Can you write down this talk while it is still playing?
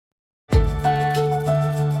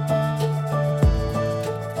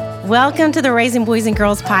Welcome to the Raising Boys and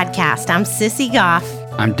Girls podcast. I'm Sissy Goff.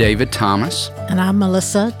 I'm David Thomas. And I'm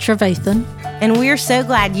Melissa Trevathan. And we're so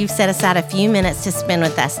glad you've set aside a few minutes to spend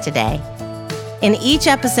with us today. In each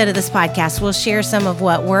episode of this podcast, we'll share some of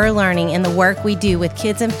what we're learning in the work we do with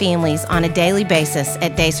kids and families on a daily basis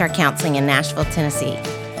at Daystar Counseling in Nashville, Tennessee.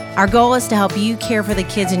 Our goal is to help you care for the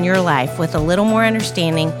kids in your life with a little more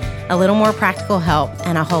understanding, a little more practical help,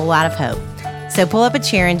 and a whole lot of hope. So pull up a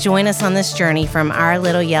chair and join us on this journey from our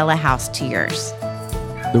little yellow house to yours.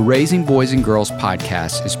 The Raising Boys and Girls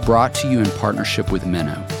podcast is brought to you in partnership with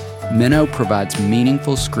Minnow. Minnow provides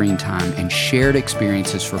meaningful screen time and shared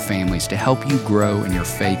experiences for families to help you grow in your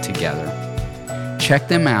faith together. Check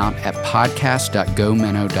them out at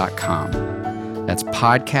podcast.gominnow.com. That's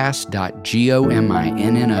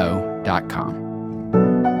podcast.gominno.com.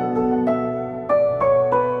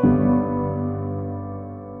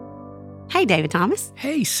 Hey, David Thomas.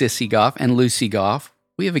 Hey, Sissy Goff and Lucy Goff.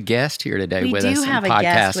 We have a guest here today with us. We do have a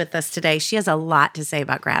guest with us today. She has a lot to say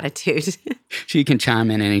about gratitude. She can chime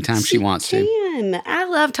in anytime she wants to. I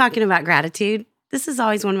love talking about gratitude. This is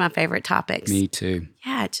always one of my favorite topics. Me too.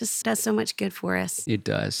 Yeah, it just does so much good for us. It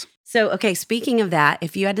does. So, okay, speaking of that,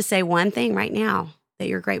 if you had to say one thing right now that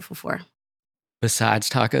you're grateful for. Besides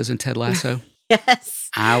tacos and Ted Lasso? Yes.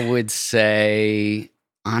 I would say,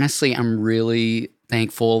 honestly, I'm really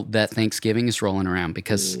thankful that Thanksgiving is rolling around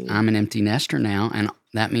because I'm an empty nester now, and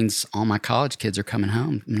that means all my college kids are coming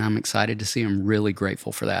home, and I'm excited to see them. Really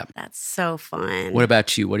grateful for that. That's so fun. What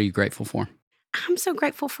about you? What are you grateful for? I'm so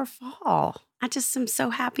grateful for fall. I just am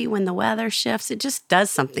so happy when the weather shifts. It just does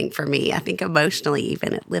something for me. I think emotionally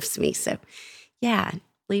even it lifts me. So yeah,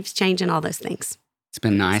 leaves change and all those things. It's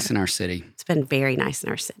been nice in our city. It's been very nice in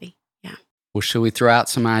our city. Yeah. Well, should we throw out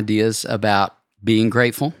some ideas about being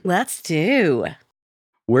grateful? Let's do.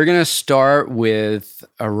 We're going to start with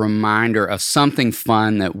a reminder of something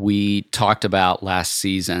fun that we talked about last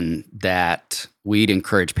season that we'd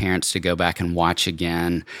encourage parents to go back and watch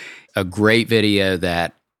again. A great video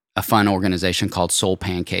that a fun organization called Soul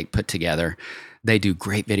Pancake put together. They do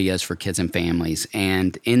great videos for kids and families.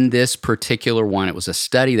 And in this particular one, it was a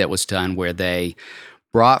study that was done where they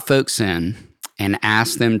brought folks in and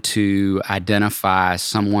asked them to identify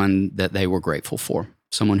someone that they were grateful for,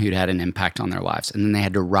 someone who'd had an impact on their lives. And then they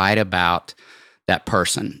had to write about that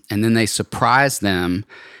person. And then they surprised them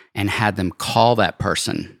and had them call that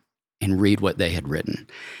person and read what they had written.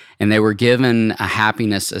 And they were given a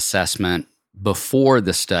happiness assessment before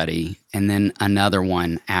the study and then another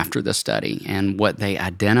one after the study. And what they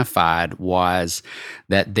identified was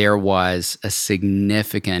that there was a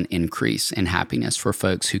significant increase in happiness for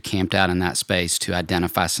folks who camped out in that space to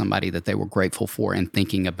identify somebody that they were grateful for and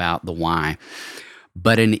thinking about the why.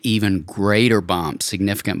 But an even greater bump,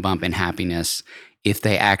 significant bump in happiness if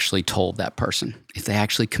they actually told that person, if they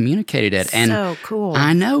actually communicated it. And so cool.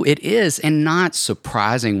 I know it is, and not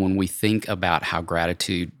surprising when we think about how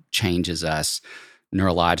gratitude changes us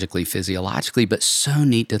neurologically, physiologically, but so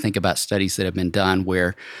neat to think about studies that have been done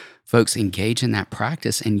where folks engage in that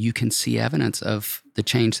practice and you can see evidence of the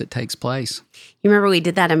change that takes place. You remember we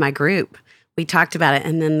did that in my group. We talked about it,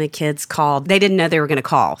 and then the kids called. They didn't know they were going to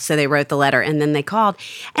call, so they wrote the letter, and then they called.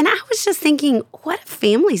 And I was just thinking, what if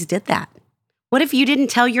families did that? What if you didn't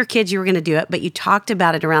tell your kids you were going to do it, but you talked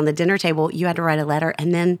about it around the dinner table, you had to write a letter,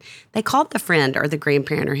 and then they called the friend or the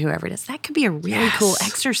grandparent or whoever it is? That could be a really cool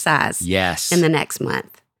exercise in the next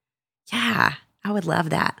month. Yeah, I would love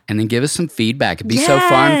that. And then give us some feedback. It'd be so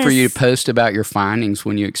fun for you to post about your findings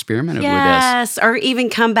when you experimented with this. Yes, or even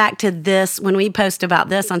come back to this when we post about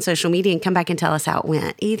this on social media and come back and tell us how it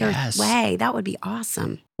went. Either way, that would be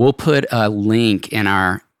awesome. We'll put a link in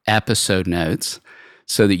our episode notes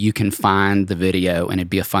so that you can find the video, and it'd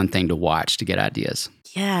be a fun thing to watch to get ideas.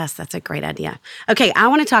 Yes, that's a great idea. Okay, I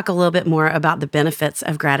want to talk a little bit more about the benefits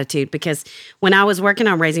of gratitude because when I was working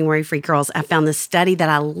on Raising Worry-Free Girls, I found this study that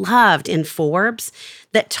I loved in Forbes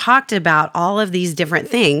that talked about all of these different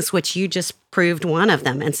things, which you just proved one of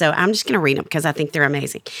them. And so I'm just going to read them because I think they're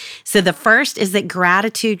amazing. So the first is that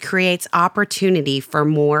gratitude creates opportunity for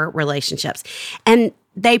more relationships. And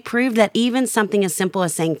they proved that even something as simple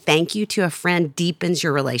as saying thank you to a friend deepens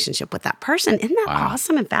your relationship with that person. Isn't that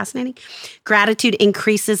awesome and fascinating? Gratitude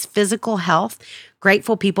increases physical health.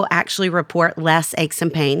 Grateful people actually report less aches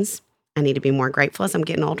and pains. I need to be more grateful as I'm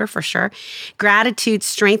getting older, for sure. Gratitude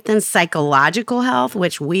strengthens psychological health,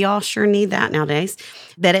 which we all sure need that nowadays.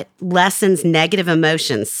 That it lessens negative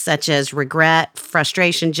emotions such as regret,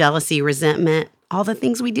 frustration, jealousy, resentment, all the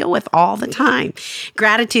things we deal with all the time.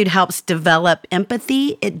 Gratitude helps develop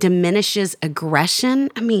empathy. It diminishes aggression.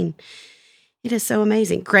 I mean, it is so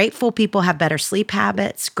amazing. Grateful people have better sleep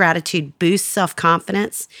habits. Gratitude boosts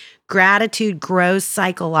self-confidence. gratitude grows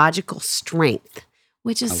psychological strength,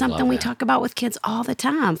 which is I something love we that. talk about with kids all the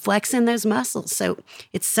time, flexing those muscles. So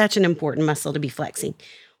it's such an important muscle to be flexing.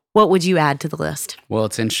 What would you add to the list? Well,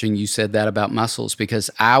 it's interesting you said that about muscles because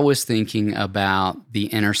I was thinking about the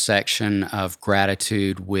intersection of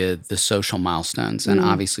gratitude with the social milestones. And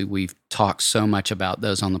obviously, we've talked so much about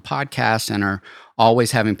those on the podcast and are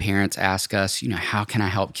always having parents ask us, how can I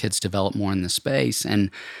help kids develop more in this space? And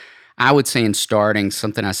I would say in starting,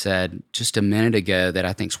 something I said just a minute ago that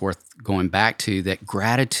I think is worth going back to, that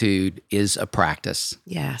gratitude is a practice.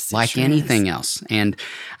 Yes. Like anything else. And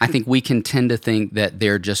I think we can tend to think that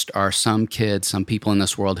there just are some kids, some people in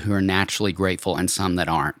this world who are naturally grateful and some that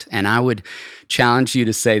aren't. And I would challenge you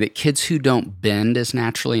to say that kids who don't bend as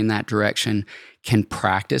naturally in that direction can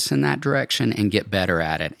practice in that direction and get better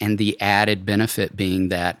at it. And the added benefit being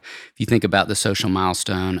that if you think about the social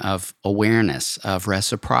milestone of awareness, of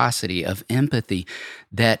reciprocity, of empathy,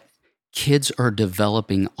 that kids are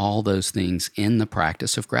developing all those things in the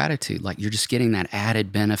practice of gratitude. Like you're just getting that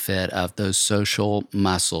added benefit of those social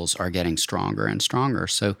muscles are getting stronger and stronger.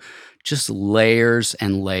 So just layers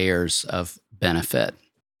and layers of benefit.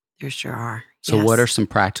 There sure are. So what are some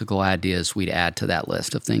practical ideas we'd add to that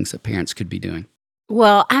list of things that parents could be doing?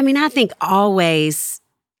 Well, I think always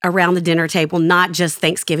around the dinner table, not just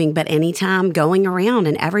Thanksgiving, but anytime, going around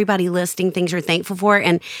and everybody listing things you're thankful for.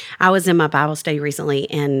 And I was in my Bible study recently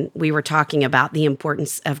and we were talking about the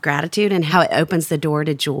importance of gratitude and how it opens the door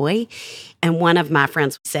to joy. And one of my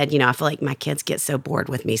friends said, I feel like my kids get so bored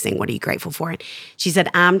with me saying, what are you grateful for? And she said,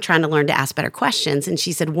 I'm trying to learn to ask better questions. And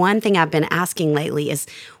she said, one thing I've been asking lately is,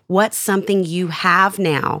 what's something you have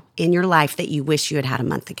now in your life that you wish you had a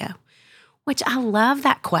month ago? Which I love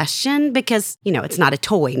that question because, it's not a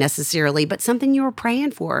toy necessarily, but something you were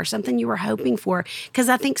praying for or something you were hoping for. Because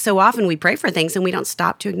I think so often we pray for things and we don't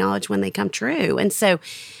stop to acknowledge when they come true. And so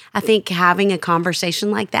I think having a conversation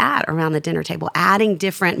like that around the dinner table, adding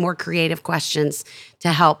different, more creative questions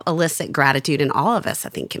to help elicit gratitude in all of us, I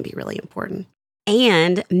think can be really important.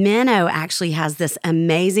 And Minnow actually has this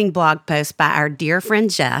amazing blog post by our dear friend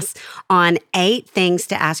Jess on 8 things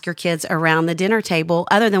to ask your kids around the dinner table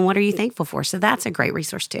other than what are you thankful for. So that's a great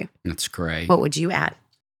resource too. That's great. What would you add?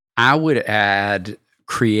 I would add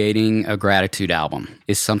creating a gratitude album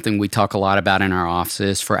is something we talk a lot about in our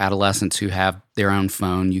offices. For adolescents who have their own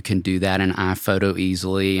phone, you can do that in iPhoto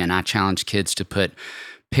easily. And I challenge kids to put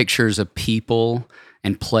pictures of people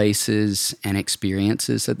and places and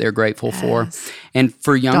experiences that they're grateful for. And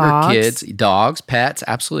for younger kids, dogs, pets,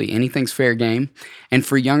 absolutely, anything's fair game. And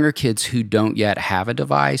for younger kids who don't yet have a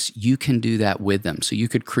device, you can do that with them. So you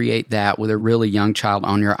could create that with a really young child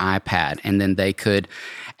on your iPad, and then they could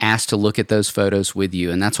ask to look at those photos with you.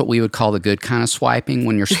 And that's what we would call the good kind of swiping,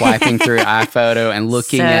 when you're swiping through iPhoto and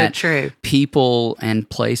looking at people and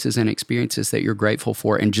places and experiences that you're grateful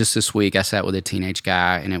for. And just this week, I sat with a teenage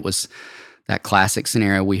guy, and it was that classic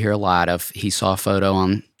scenario we hear a lot of. He saw a photo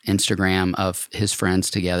on Instagram of his friends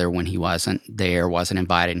together when he wasn't there, wasn't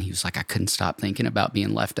invited. And he was like, I couldn't stop thinking about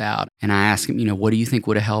being left out. And I asked him, what do you think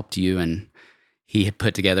would have helped you? And he had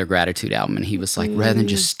put together a gratitude album. And he was like, rather than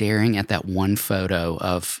just staring at that one photo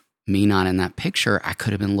of me not in that picture, I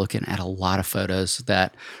could have been looking at a lot of photos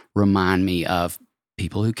that remind me of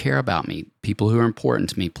people who care about me, people who are important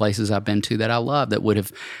to me, places I've been to that I love that would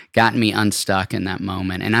have gotten me unstuck in that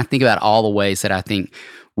moment. And I think about all the ways that I think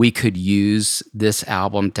we could use this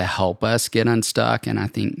album to help us get unstuck. And I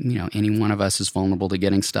think, any one of us is vulnerable to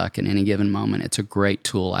getting stuck in any given moment. It's a great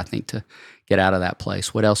tool, I think, to get out of that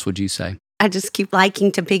place. What else would you say? I just keep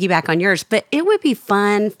liking to piggyback on yours, but it would be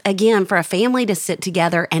fun, again, for a family to sit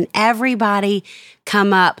together and everybody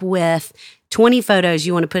come up with 20 photos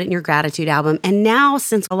you want to put in your gratitude album. And now,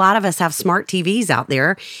 since a lot of us have smart TVs out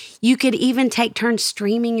there, you could even take turns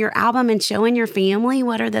streaming your album and showing your family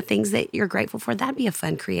what are the things that you're grateful for. That'd be a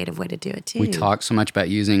fun, creative way to do it too. We talk so much about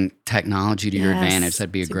using technology to your advantage.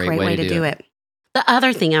 That'd be a great way to do it. The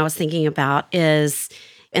other thing I was thinking about is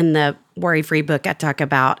in the Worry Free book, I talk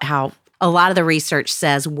about how a lot of the research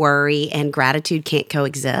says worry and gratitude can't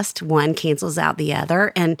coexist. One cancels out the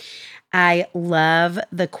other. And I love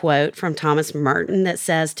the quote from Thomas Merton that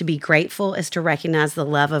says, to be grateful is to recognize the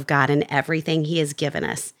love of God in everything he has given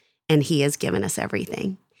us, and he has given us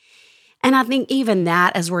everything. And I think even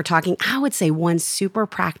that, as we're talking, I would say one super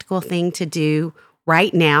practical thing to do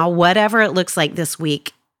right now, whatever it looks like this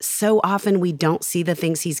week. So often we don't see the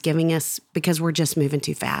things he's giving us because we're just moving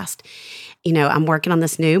too fast. I'm working on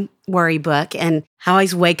this new worry book, and I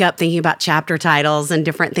always wake up thinking about chapter titles and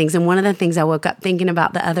different things. And one of the things I woke up thinking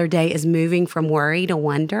about the other day is moving from worry to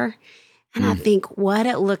wonder. And I think what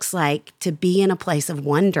it looks like to be in a place of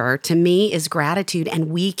wonder, to me, is gratitude. And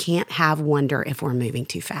we can't have wonder if we're moving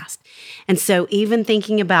too fast. And so even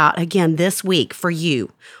thinking about, again, this week for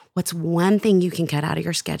you, what's one thing you can cut out of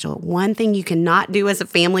your schedule? One thing you cannot do as a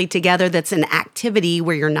family together that's an activity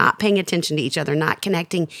where you're not paying attention to each other, not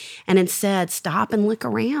connecting, and instead stop and look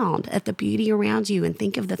around at the beauty around you and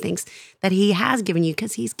think of the things that He has given you,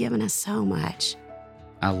 because He's given us so much.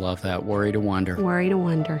 I love that. Worry to wonder. Worry to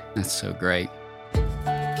wonder. That's so great.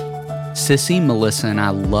 Sissy, Melissa, and I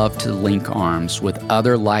love to link arms with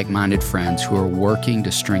other like-minded friends who are working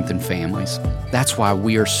to strengthen families. That's why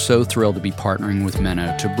we are so thrilled to be partnering with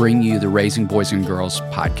Minnow to bring you the Raising Boys and Girls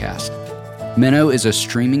podcast. Minnow is a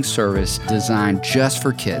streaming service designed just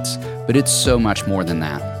for kids, but it's so much more than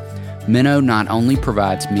that. Minnow not only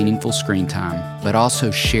provides meaningful screen time, but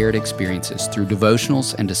also shared experiences through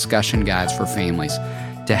devotionals and discussion guides for families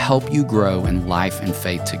to help you grow in life and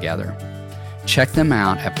faith together. Check them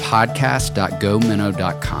out at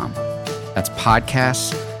podcast.gominnow.com. That's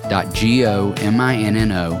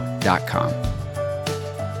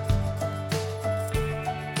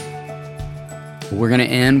podcast.gominnow.com. We're going to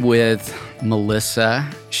end with Melissa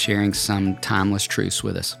sharing some timeless truths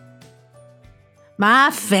with us.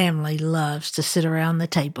 My family loves to sit around the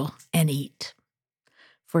table and eat.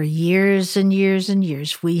 For years and years and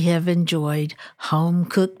years, we have enjoyed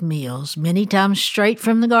home-cooked meals, many times straight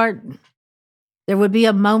from the garden. There would be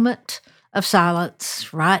a moment of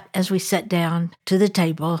silence right as we sat down to the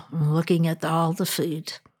table looking at all the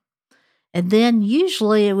food. And then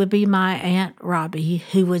usually it would be my Aunt Robbie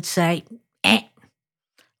who would say,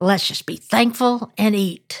 let's just be thankful and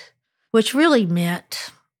eat, which really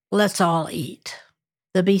meant let's all eat.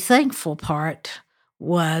 The be thankful part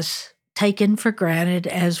was taken for granted,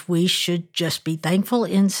 as we should just be thankful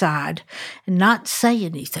inside and not say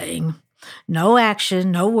anything. No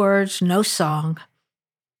action, no words, no song.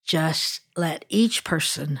 Just let each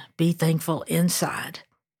person be thankful inside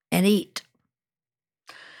and eat.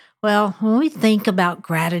 Well, when we think about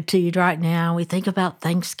gratitude right now, we think about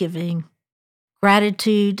Thanksgiving.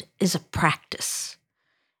 Gratitude is a practice.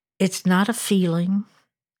 It's not a feeling.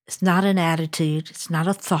 It's not an attitude. It's not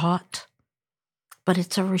a thought. But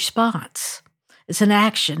it's a response. It's an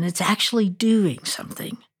action. It's actually doing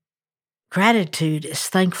something. Gratitude is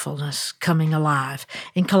thankfulness coming alive.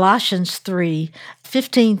 In Colossians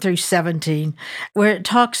 3:15-17, where it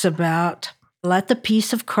talks about, let the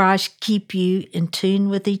peace of Christ keep you in tune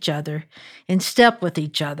with each other, in step with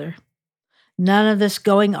each other. None of this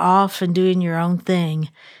going off and doing your own thing.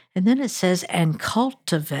 And then it says, and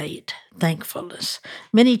cultivate thankfulness.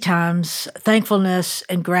 Many times, thankfulness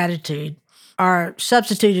and gratitude are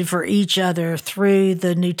substituted for each other through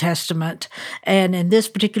the New Testament. And in this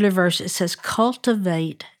particular verse, it says,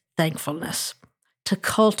 cultivate thankfulness. To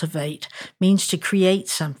cultivate means to create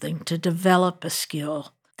something, to develop a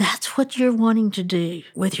skill. That's what you're wanting to do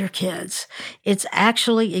with your kids. It's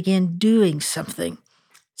actually, again, doing something.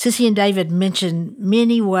 Sissy and David mentioned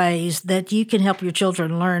many ways that you can help your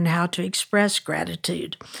children learn how to express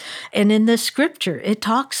gratitude. And in the scripture, it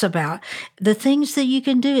talks about the things that you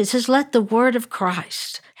can do. It says, let the word of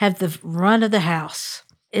Christ have the run of the house.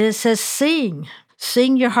 It says, sing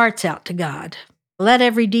your hearts out to God. Let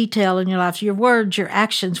every detail in your life, your words, your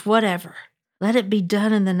actions, whatever, let it be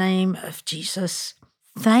done in the name of Jesus,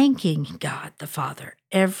 thanking God the Father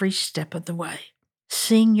every step of the way.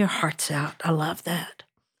 Sing your hearts out. I love that.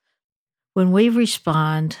 When we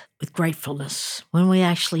respond with gratefulness, when we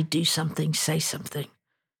actually do something, say something,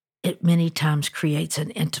 it many times creates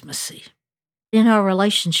an intimacy. In our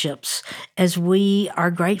relationships, as we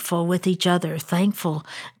are grateful with each other, thankful,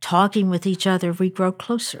 talking with each other, we grow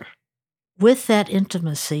closer. With that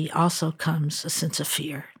intimacy also comes a sense of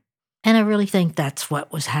fear. And I really think that's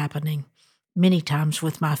what was happening many times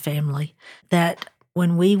with my family, that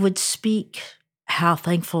when we would speak how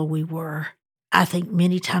thankful we were, I think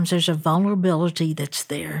many times there's a vulnerability that's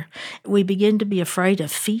there. We begin to be afraid of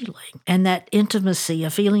feeling, and that intimacy,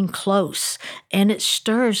 of feeling close, and it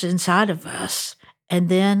stirs inside of us. And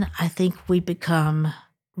then I think we become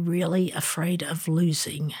really afraid of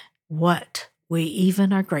losing what we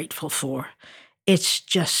even are grateful for. It's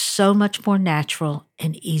just so much more natural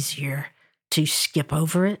and easier to skip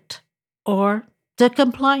over it, or to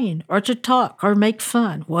complain, or to talk, or make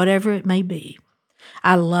fun, whatever it may be.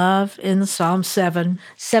 I love in Psalm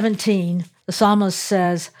 7:17, the psalmist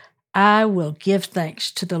says, I will give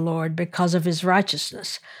thanks to the Lord because of his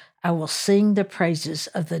righteousness. I will sing the praises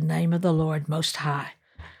of the name of the Lord Most High.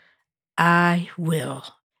 I will.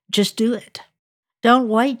 Just do it. Don't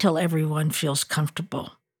wait till everyone feels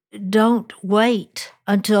comfortable. Don't wait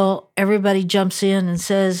until everybody jumps in and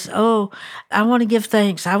says, oh, I want to give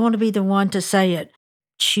thanks. I want to be the one to say it.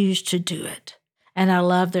 Choose to do it. And I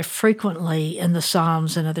love that frequently in the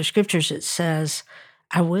Psalms and other scriptures it says,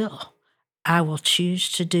 I will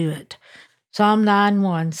choose to do it. Psalm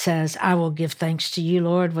 9:1 says, I will give thanks to you,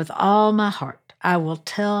 Lord, with all my heart. I will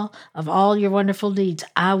tell of all your wonderful deeds.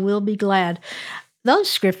 I will be glad. Those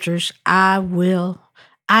scriptures, I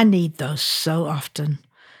need those so often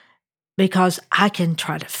because I can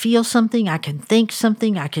try to feel something. I can think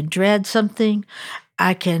something. I can dread something.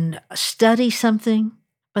 I can study something.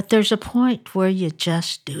 But there's a point where you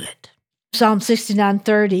just do it. Psalm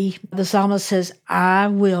 69:30, the psalmist says, I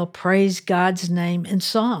will praise God's name in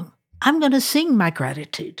song. I'm going to sing my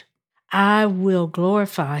gratitude. I will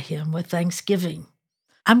glorify him with thanksgiving.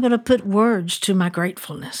 I'm going to put words to my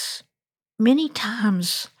gratefulness. Many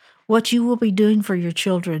times, what you will be doing for your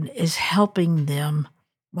children is helping them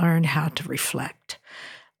learn how to reflect,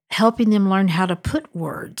 helping them learn how to put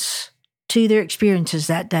words to their experiences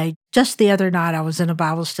that day. Just the other night, I was in a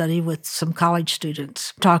Bible study with some college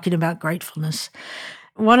students talking about gratefulness.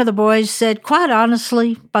 One of the boys said, quite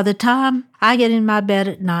honestly, by the time I get in my bed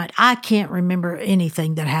at night, I can't remember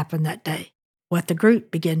anything that happened that day. What the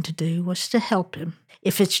group began to do was to help him.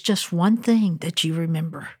 If it's just one thing that you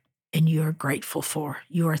remember and you are grateful for,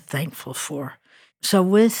 you are thankful for. So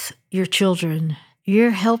with your children,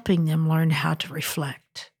 you're helping them learn how to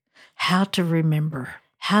reflect, how to remember,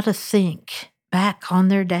 how to think back on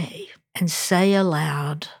their day and say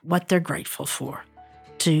aloud what they're grateful for,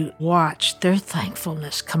 to watch their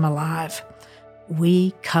thankfulness come alive.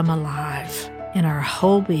 We come alive in our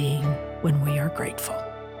whole being when we are grateful.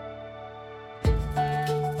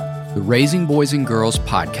 The Raising Boys and Girls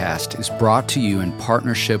podcast is brought to you in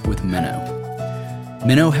partnership with Minnow.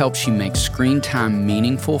 Minnow helps you make screen time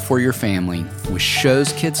meaningful for your family with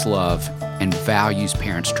shows kids love and values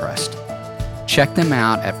parents trust. Check them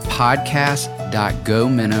out at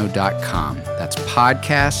podcast.gominnow.com. That's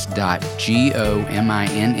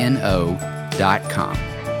podcast.gominno.com.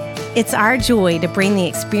 It's our joy to bring the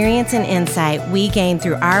experience and insight we gain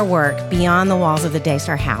through our work beyond the walls of the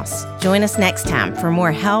Daystar House. Join us next time for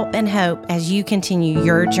more help and hope as you continue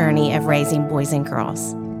your journey of raising boys and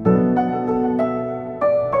girls.